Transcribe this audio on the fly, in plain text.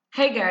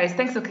Hey guys,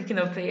 thanks for clicking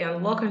up today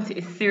and welcome to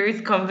a serious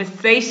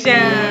conversation.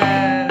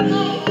 Hey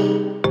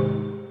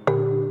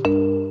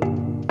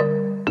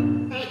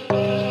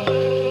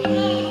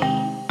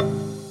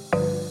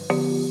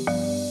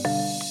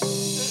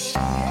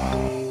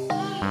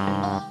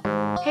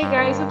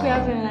guys, hope you're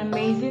having an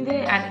amazing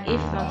day, and if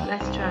not,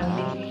 let's try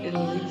and make it a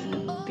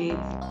little bit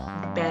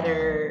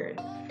better.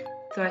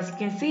 So, as you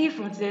can see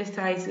from today's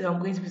title, I'm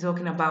going to be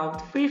talking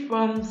about free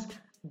forms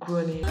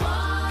groaning.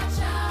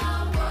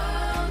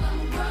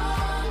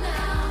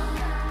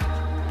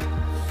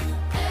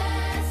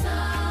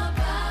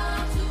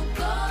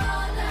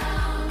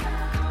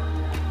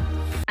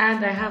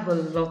 And I have a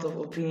lot of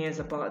opinions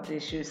about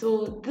this show.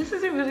 So this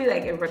isn't really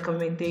like a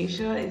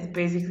recommendation, it's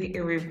basically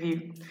a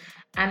review.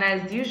 And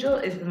as usual,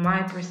 it's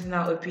my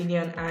personal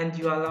opinion and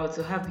you're allowed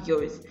to have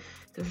yours.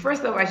 So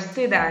first off, I should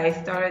say that I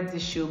started the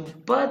show,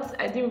 but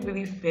I didn't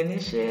really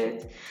finish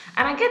it.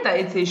 And I get that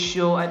it's a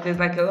show and there's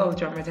like a lot of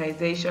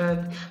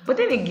dramatization. But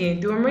then again,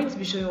 they were meant to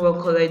be showing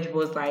what college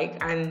was like,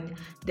 and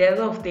there are a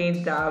lot of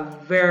things that are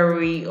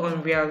very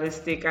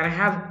unrealistic, and I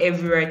have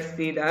every right to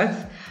say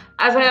that.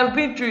 As I have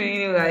been through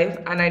uni life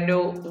and I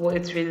know what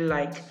it's really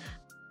like.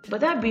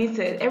 But that being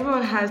said,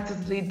 everyone has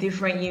totally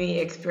different uni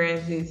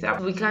experiences. So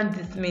we can't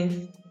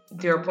dismiss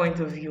their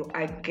point of view,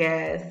 I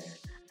guess.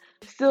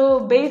 So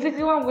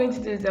basically, what I'm going to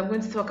do is I'm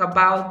going to talk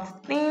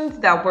about things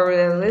that were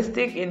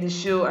realistic in the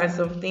show and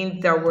some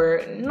things that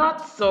were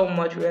not so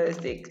much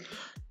realistic.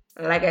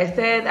 Like I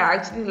said, I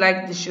actually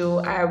liked the show.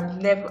 I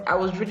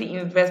was really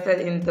invested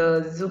in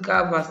the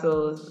Zuka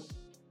versus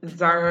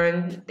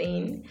Zaran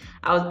thing.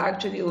 I was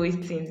actually always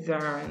Team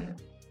Zaran.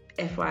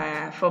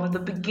 FYI, from the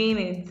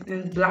beginning,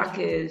 since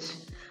Blackish,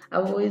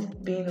 I've always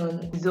been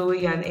on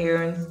Zoe and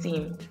Aaron's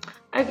team.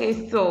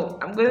 Okay, so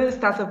I'm gonna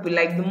start up with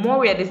like the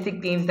more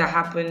realistic things that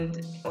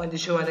happened on the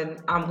show, and then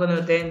I'm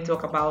gonna then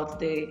talk about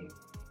the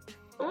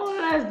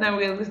less than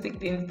realistic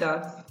things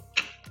that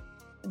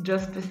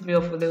just pissed me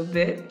off a little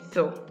bit.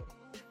 So,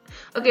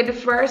 okay, the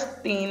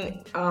first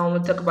thing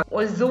we'll talk about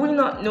was Zoe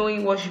not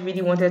knowing what she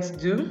really wanted to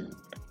do.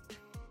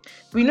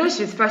 We know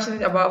she's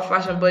passionate about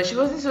fashion, but she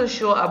wasn't so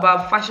sure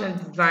about fashion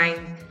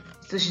design,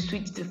 so she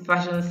switched to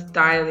fashion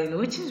styling,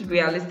 which is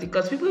realistic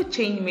because people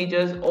change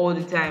majors all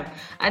the time,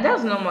 and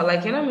that's normal.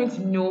 Like, you're not meant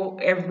to know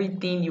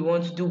everything you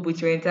want to do with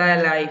your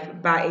entire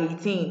life by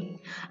 18.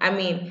 I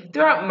mean,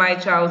 throughout my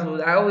childhood,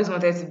 I always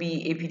wanted to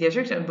be a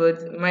pediatrician,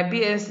 but my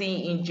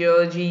BSc in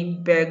geology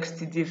begs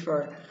to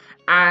differ.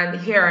 And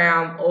here I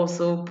am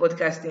also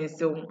podcasting.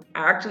 So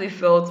I actually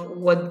felt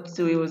what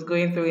Zoe was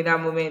going through in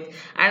that moment.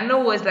 I know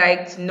what it's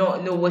like to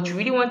not know what you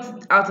really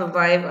want out of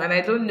life, and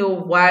I don't know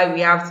why we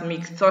have to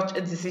make such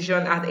a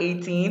decision at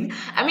 18.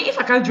 I mean, if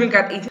I can't drink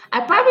at 18, I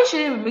probably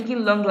shouldn't be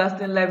making long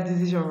lasting life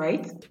decision,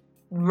 right?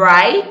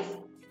 Right?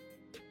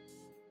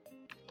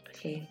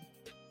 Okay.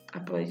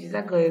 Apologies.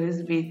 That got a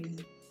little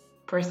bit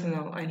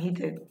personal and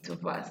heated too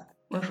fast.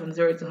 Went from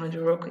 0 to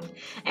 100 real quick.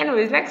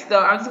 Anyways, next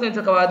up, I'm just going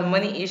to talk about the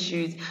money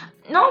issues.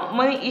 Not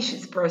money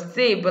issues per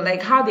se, but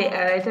like how they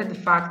highlighted the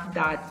fact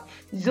that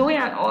Zoe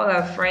and all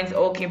her friends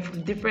all came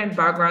from different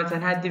backgrounds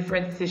and had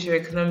different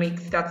socioeconomic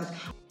status,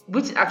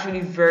 which is actually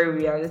very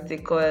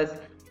realistic because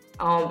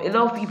a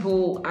lot of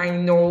people I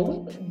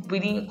know, we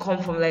didn't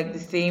come from like the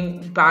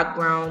same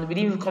background, we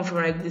didn't even come from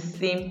like the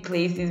same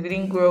places, we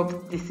didn't grow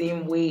up the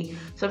same way.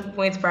 Some people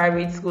went to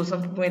private schools,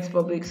 some people went to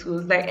public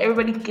schools. Like,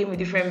 everybody came with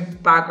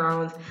different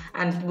backgrounds,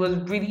 and it was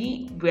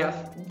really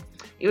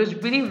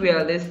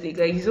realistic.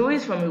 Like, she's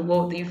always from a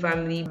wealthy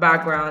family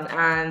background,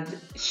 and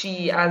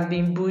she has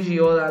been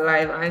bougie all her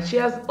life, and she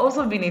has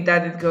also been a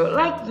daddy's girl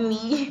like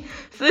me.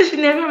 So she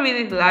never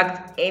really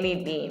lacked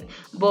anything.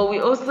 But we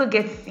also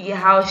get to see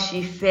how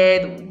she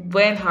fared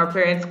when her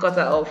parents cut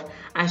her off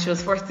and she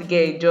was forced to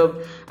get a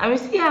job. And we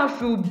see her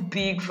feel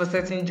big for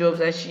certain jobs,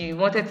 that she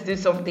wanted to do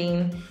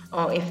something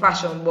in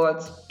fashion,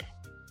 but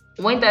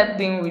when that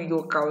didn't really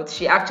work out,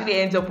 she actually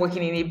ends up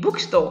working in a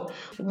bookstore,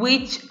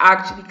 which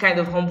actually kind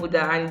of humbled her,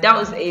 and that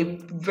was a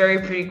very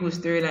pretty good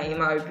storyline in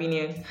my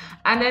opinion.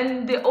 And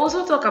then they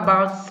also talk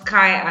about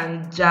Sky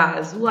and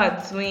Jazz, who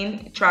are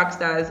twin track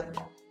stars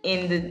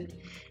in the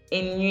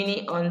in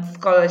uni on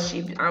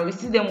scholarship, and we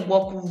see them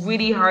work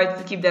really hard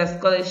to keep their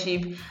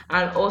scholarship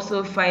and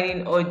also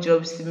finding odd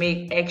jobs to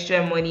make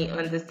extra money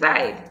on the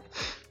side.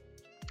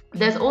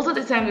 There's also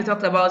the time we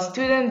talked about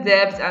student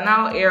debt, and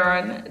now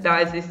Aaron,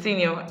 that is a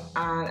senior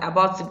and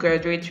about to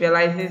graduate,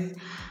 realizes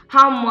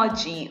how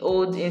much he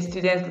owed in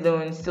student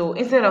loans. So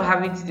instead of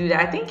having to do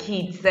that, I think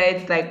he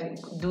decided to like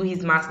do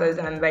his masters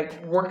and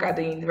like work at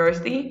the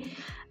university,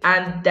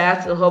 and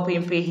that will help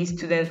him pay his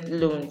student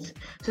loans.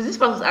 So this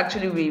part was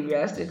actually really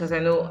realistic because I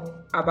know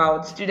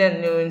about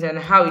student loans and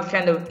how it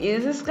kind of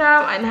is a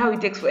scam and how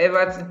it takes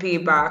forever to pay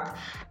back.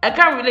 I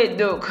can't relate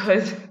though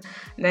because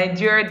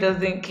Nigeria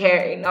doesn't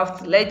care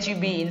enough to let you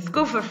be in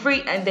school for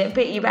free and then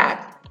pay you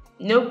back.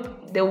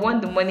 Nope, they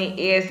want the money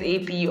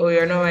ASAP or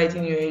you're not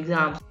writing your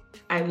exams.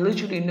 I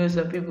literally know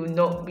some people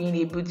not being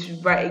able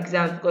to write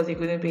exams because they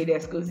couldn't pay their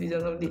school fees or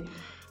something.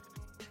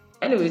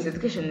 Anyways,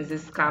 education is a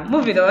scam.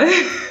 Moving on.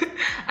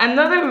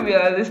 Another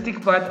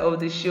realistic part of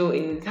the show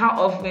is how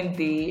often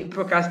they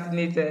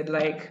procrastinated,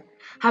 like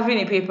having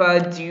a paper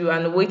due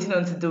and waiting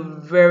until the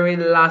very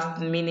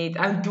last minute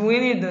and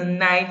doing it the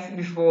night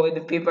before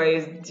the paper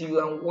is due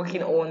and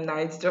working all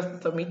night just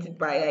to submit it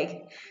by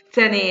like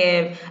 10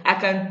 a.m. I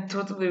can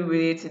totally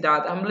relate to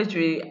that. I'm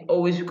literally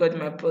always recording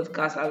my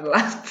podcast at the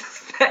last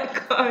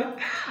second.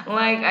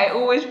 Like I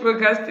always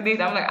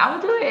procrastinate. I'm like,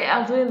 I'll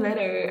do it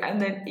later.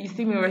 And then you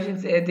see me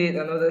rushing to edit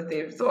and other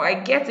things. So I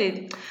get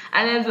it.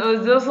 And then there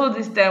was also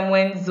this time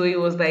when Zoe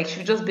was like,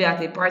 she'd just be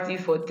at a party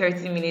for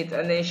 30 minutes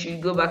and then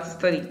she'd go back to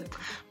study.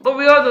 But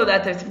we all know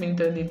that 30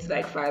 minutes turned into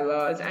like 5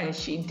 hours and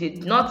she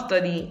did not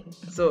study.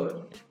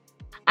 So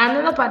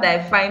another part that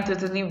I find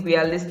totally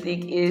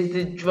realistic is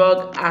the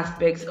drug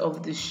aspects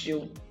of the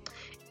show.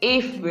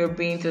 If we're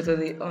being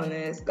totally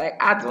honest,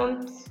 like I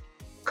don't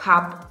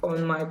cap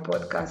on my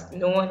podcast.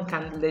 No one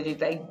can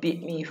legit like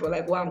beat me for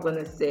like what I'm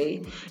gonna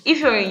say. If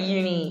you're in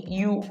uni,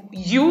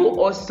 you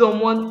or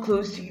someone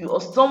close to you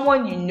or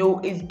someone you know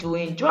is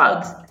doing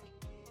drugs.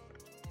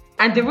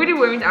 And they really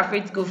weren't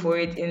afraid to go for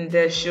it in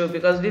the show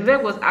because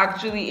Vivek was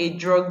actually a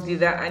drug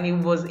dealer and he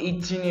was a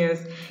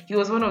genius. He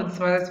was one of the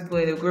smartest people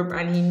in the group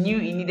and he knew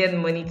he needed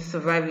money to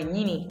survive in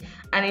uni.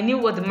 And he knew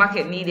what the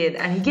market needed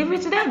and he gave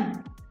it to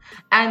them.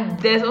 And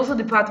there's also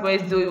the part where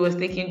Zoe was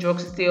taking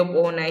drugs to stay up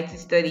all night to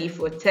study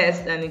for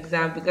tests and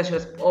exam because she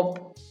was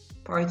up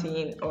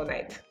partying all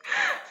night.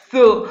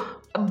 So,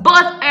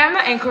 but I am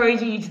not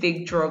encouraging you to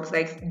take drugs.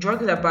 Like,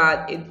 drugs are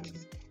bad. It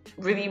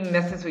really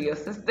messes with your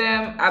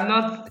system. I'm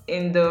not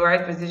in the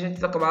right position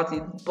to talk about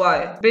it,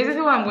 but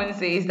basically what I'm going to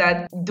say is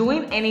that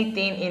doing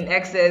anything in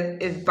excess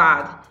is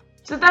bad.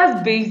 So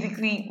that's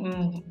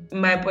basically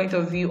my point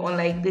of view on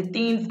like the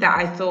things that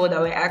I saw that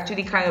were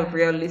actually kind of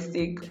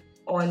realistic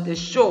on the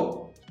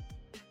show.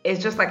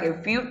 It's just like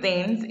a few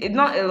things. It's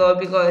not a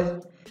lot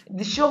because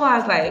the show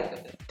has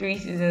like 3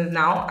 seasons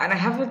now and I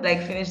haven't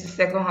like finished the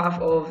second half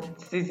of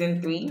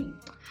season 3.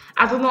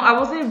 I don't know, I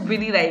wasn't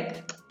really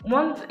like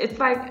once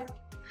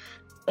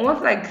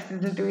like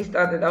season 3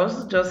 started, I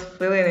wasn't just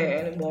feeling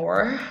it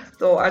anymore.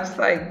 So I just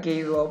like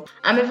gave up.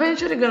 I'm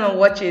eventually gonna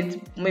watch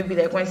it maybe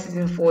like when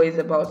season 4 is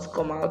about to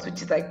come out,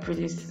 which is like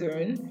pretty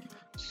soon.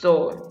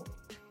 So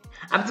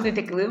I'm just gonna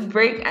take a little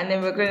break and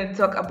then we're gonna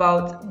talk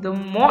about the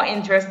more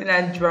interesting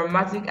and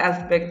dramatic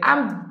aspect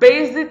and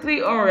basically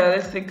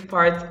unrealistic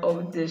parts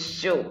of the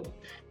show.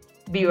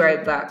 Be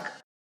right back.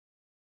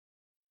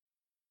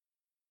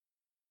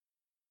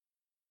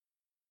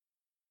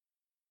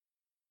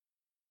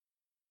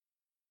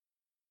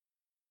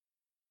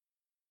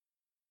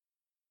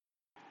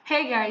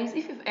 Hey guys,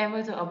 if you've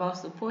ever thought about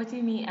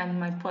supporting me and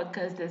my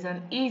podcast, there's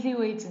an easy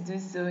way to do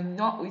so,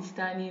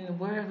 notwithstanding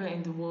wherever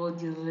in the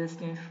world you're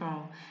listening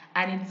from,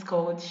 and it's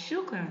called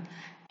Shukran.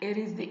 It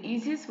is the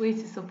easiest way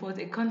to support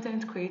a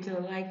content creator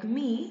like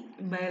me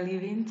by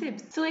leaving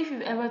tips. So if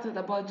you've ever thought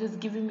about just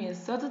giving me a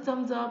subtle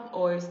thumbs up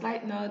or a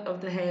slight nod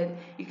of the head,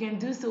 you can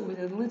do so with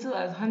as little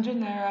as 100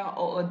 naira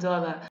or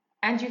 $1.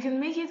 And you can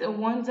make it a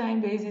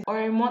one-time basis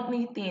or a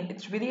monthly thing.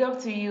 It's really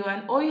up to you.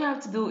 And all you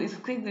have to do is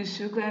click the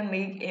Shukran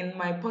link in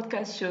my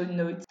podcast show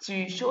notes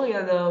to show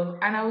your love.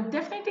 And I will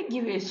definitely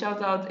give you a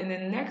shout out in the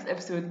next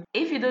episode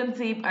if you don't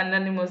tip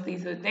anonymously.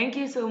 So thank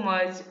you so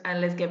much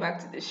and let's get back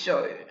to the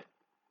show.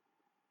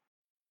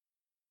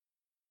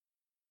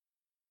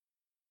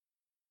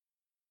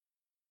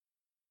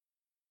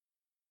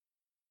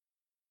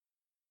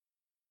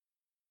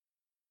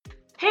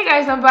 Hey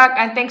guys, I'm back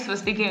and thanks for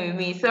sticking with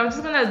me. So I'm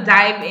just gonna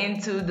dive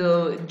into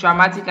the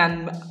dramatic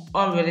and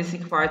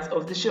unrealistic parts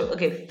of the show.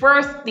 Okay,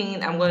 first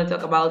thing I'm gonna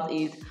talk about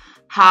is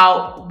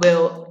how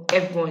well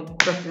everyone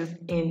dresses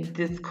in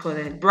this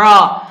college.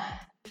 Bruh,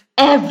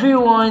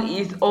 everyone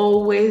is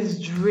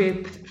always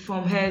draped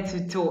from head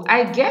to toe.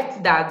 I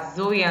get that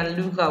Zoe and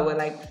Luca were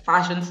like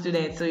fashion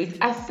students, so it's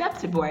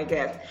acceptable, I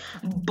guess.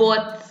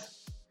 But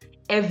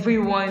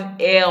everyone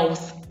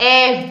else,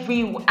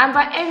 everyone, and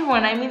by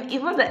everyone I mean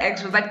even the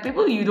extras, like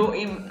people you don't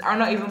even are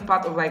not even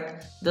part of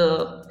like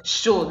the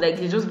show, like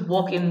they're just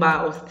walking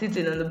by or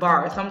sitting in the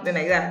bar or something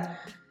like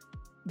that,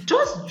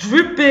 just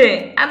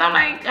dripping, and I'm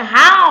like,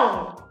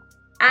 how?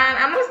 And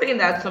I'm not saying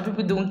that some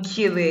people don't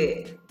kill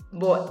it,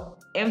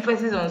 but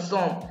emphasis on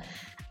some.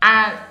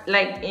 And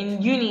like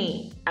in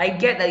uni, I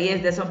get that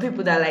yes, there's some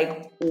people that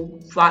like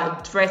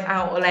dress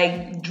out or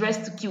like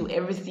dress to kill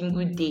every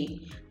single day.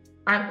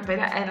 And but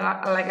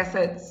like I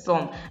said,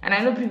 some, and I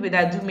know people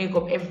that do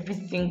makeup every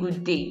single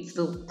day,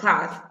 so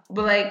class.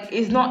 But like,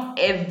 it's not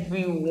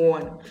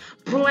everyone.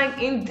 But like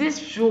in this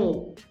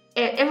show,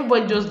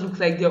 everybody just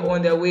looks like they're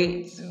on their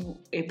way to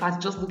a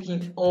party, just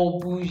looking all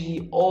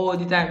bougie all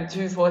the time,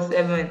 24/7.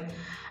 And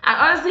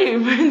honestly,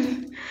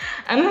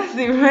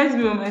 it reminds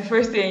me of my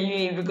first year in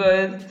uni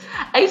because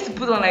I used to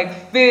put on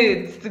like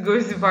fits to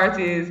go to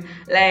parties.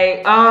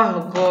 Like,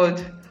 oh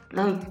god,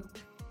 like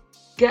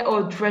get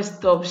all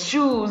dressed up,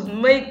 shoes,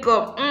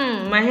 makeup,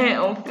 my hair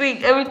on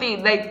fleek,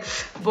 everything. Like,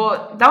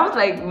 but that was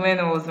like when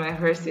it was my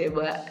first year.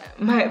 But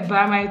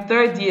by my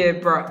third year,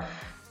 bro,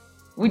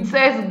 we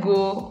decided to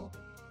go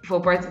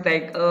for party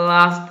like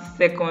last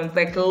seconds,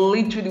 like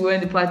literally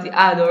when the party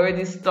had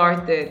already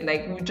started.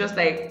 Like we just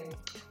like,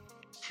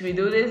 should we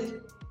do this?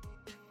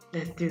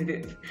 Let's do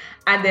this.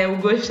 And then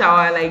we go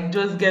shower, like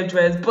just get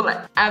dressed, but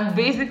like and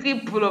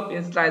basically pull up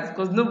in slides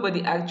because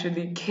nobody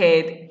actually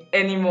cared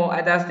anymore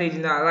at that stage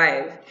in our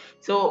life.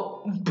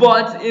 So,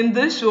 but in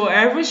this show,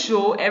 every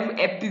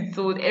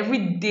episode, every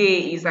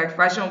day is like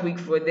fashion week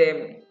for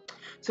them.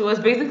 So it was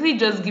basically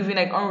just giving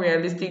like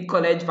unrealistic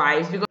college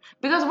vibes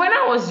because when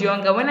I was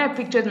younger, when I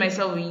pictured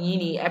myself in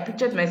uni, I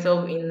pictured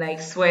myself in like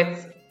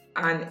sweats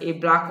and a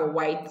black or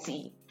white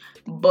tee.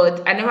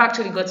 But I never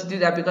actually got to do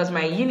that because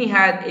my uni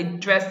had a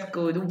dress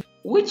code,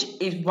 which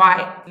is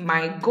why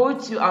my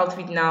go-to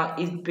outfit now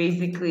is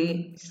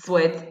basically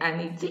sweats and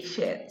a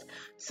t-shirt.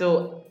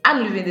 So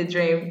I'm living the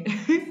dream.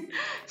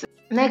 So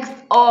next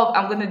up,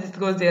 I'm gonna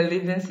discuss their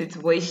living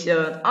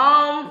situation.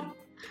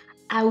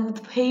 I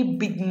would pay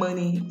big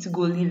money to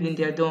go live in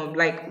their dorm,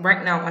 like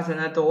right now as an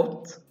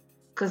adult.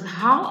 Cause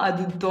how are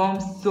the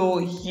dorms so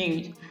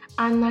huge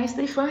and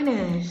nicely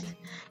furnished?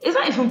 It's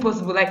not even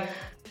possible. Like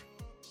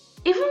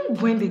even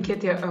when they get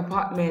their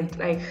apartment,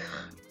 like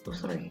oh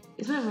sorry,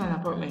 it's not even an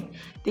apartment.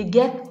 They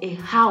get a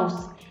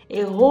house,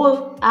 a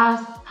whole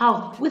ass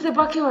house with a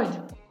backyard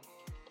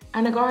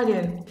and a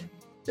garden.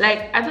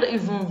 Like I don't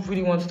even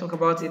really want to talk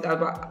about it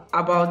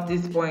about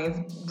this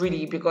point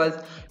really because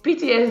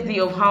PTSD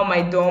of how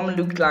my dorm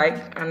looked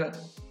like and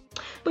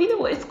but you know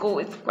what, it's cool,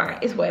 it's fine,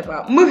 it's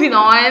whatever. Moving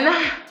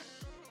on.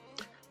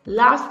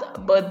 Last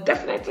but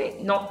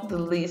definitely not the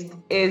least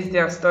is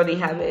their study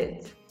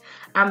habits.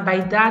 And by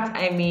that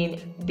I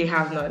mean they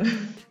have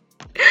none.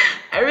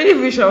 I really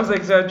wish I was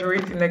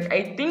exaggerating. Like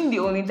I think the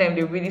only time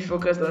they really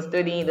focused on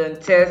studying on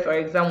test or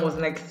exam was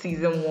like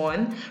season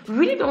one. We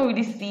really don't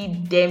really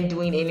see them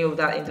doing any of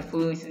that in the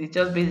following season. It's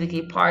just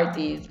basically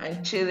parties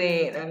and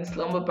chilling and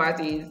slumber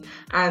parties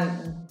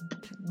and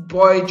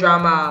boy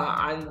drama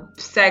and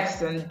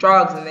sex and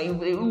drugs and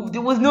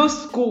there was no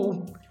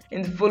school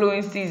in the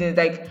following seasons.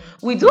 Like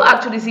we do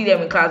actually see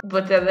them in class,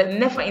 but they're like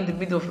never in the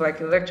middle of like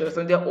a lecture.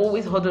 So they're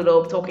always huddled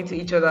up, talking to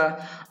each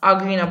other,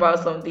 arguing about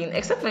something.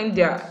 Except when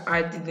they're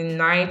at the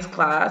night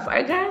class,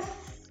 I guess,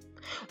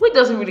 which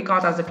doesn't really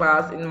count as a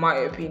class in my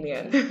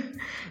opinion.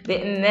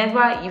 They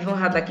never even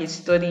had like a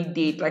study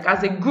date, like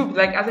as a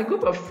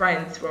group of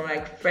friends from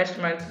like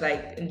freshman to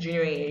like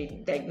junior year,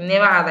 like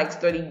never had like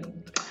study.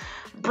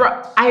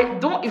 Bro, I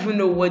don't even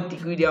know what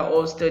degree they are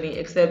all studying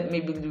except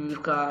maybe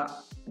Luca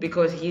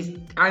because he's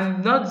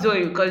and not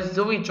Zoe because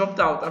Zoe dropped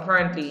out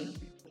apparently.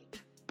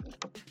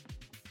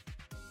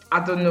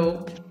 I don't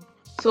know.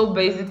 So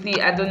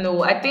basically, I don't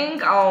know. I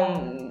think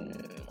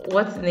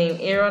what's the name?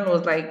 Aaron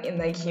was like in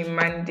like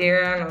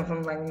humanitarian or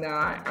something like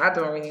that. I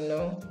don't really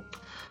know.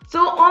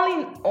 So all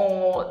in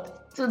all,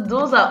 so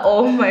those are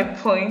all my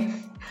points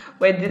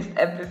for this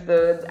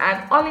episode.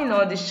 And all in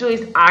all, the show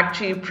is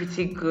actually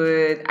pretty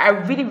good. I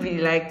really,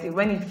 really liked it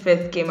when it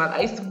first came out.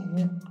 I used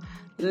to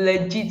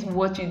legit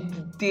watch it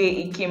the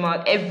day it came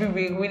out. Every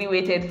week, really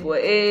waited for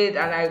it.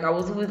 And I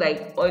was always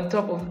like on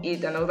top of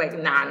it. And I was like,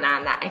 nah,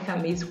 I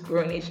can't miss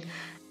Grownish.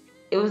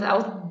 I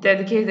was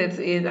dedicated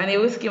to it, and it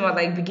always came out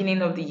like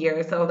beginning of the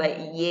year. So I was like,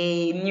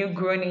 yay, new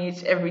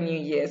Grownish every new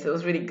year. So it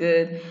was really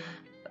good.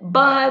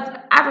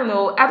 But I don't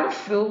know. I don't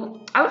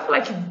feel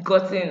like it's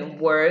gotten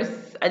worse.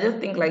 I just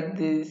think like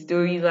the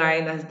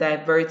storyline has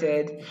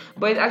diverted,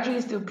 but it's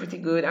actually still pretty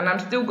good, and I'm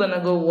still gonna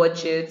go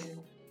watch it.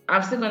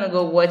 I'm still gonna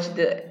go watch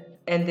the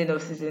ending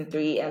of season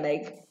 3, and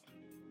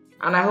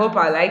I hope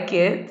I like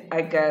it.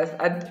 I guess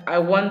I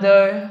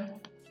wonder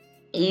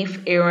if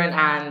Aaron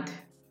and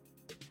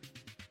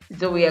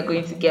Zoe are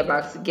going to get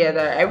back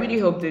together. I really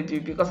hope they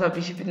do because I've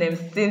been shipping them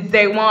since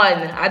day one.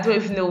 I don't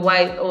even know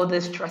why all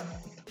this stress.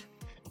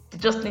 They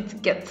just need to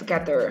get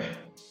together.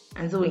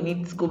 And Zoe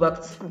needs to go back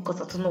to school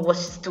because I don't know what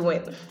she's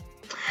doing.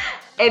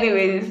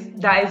 Anyways,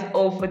 that is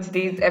all for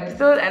today's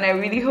episode, and I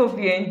really hope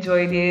you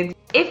enjoyed it.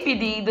 If you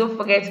did, don't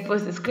forget to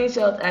post a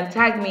screenshot and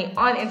tag me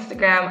on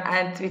Instagram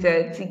and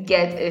Twitter to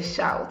get a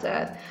shout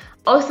out.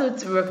 Also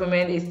to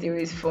recommend a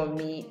series for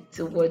me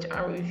to watch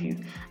and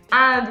review.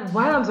 And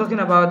while I'm talking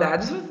about that, I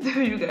just want to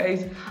tell you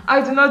guys,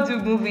 I do not do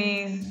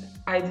movies.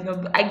 I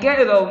get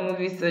a lot of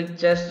movie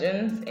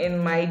suggestions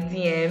in my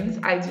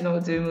DMs. I do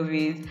not do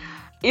movies.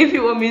 If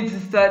you want me to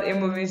start a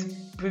movies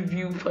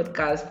review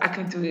podcast, I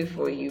can do it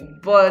for you.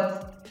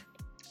 But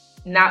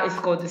now it's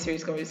called the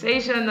series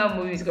conversation, not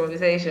movies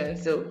conversation.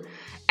 So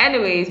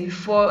anyways,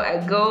 before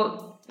I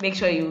go, make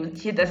sure you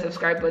hit the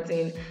subscribe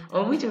button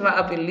on whichever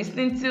app you're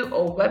listening to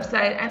or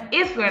website. And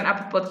if you're an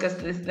Apple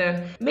Podcast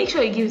listener, make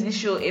sure you give this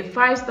show a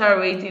 5-star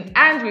rating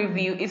and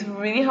review. It will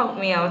really help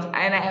me out,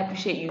 and I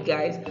appreciate you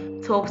guys.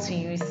 Talk to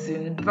you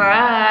soon.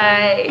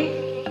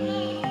 Bye.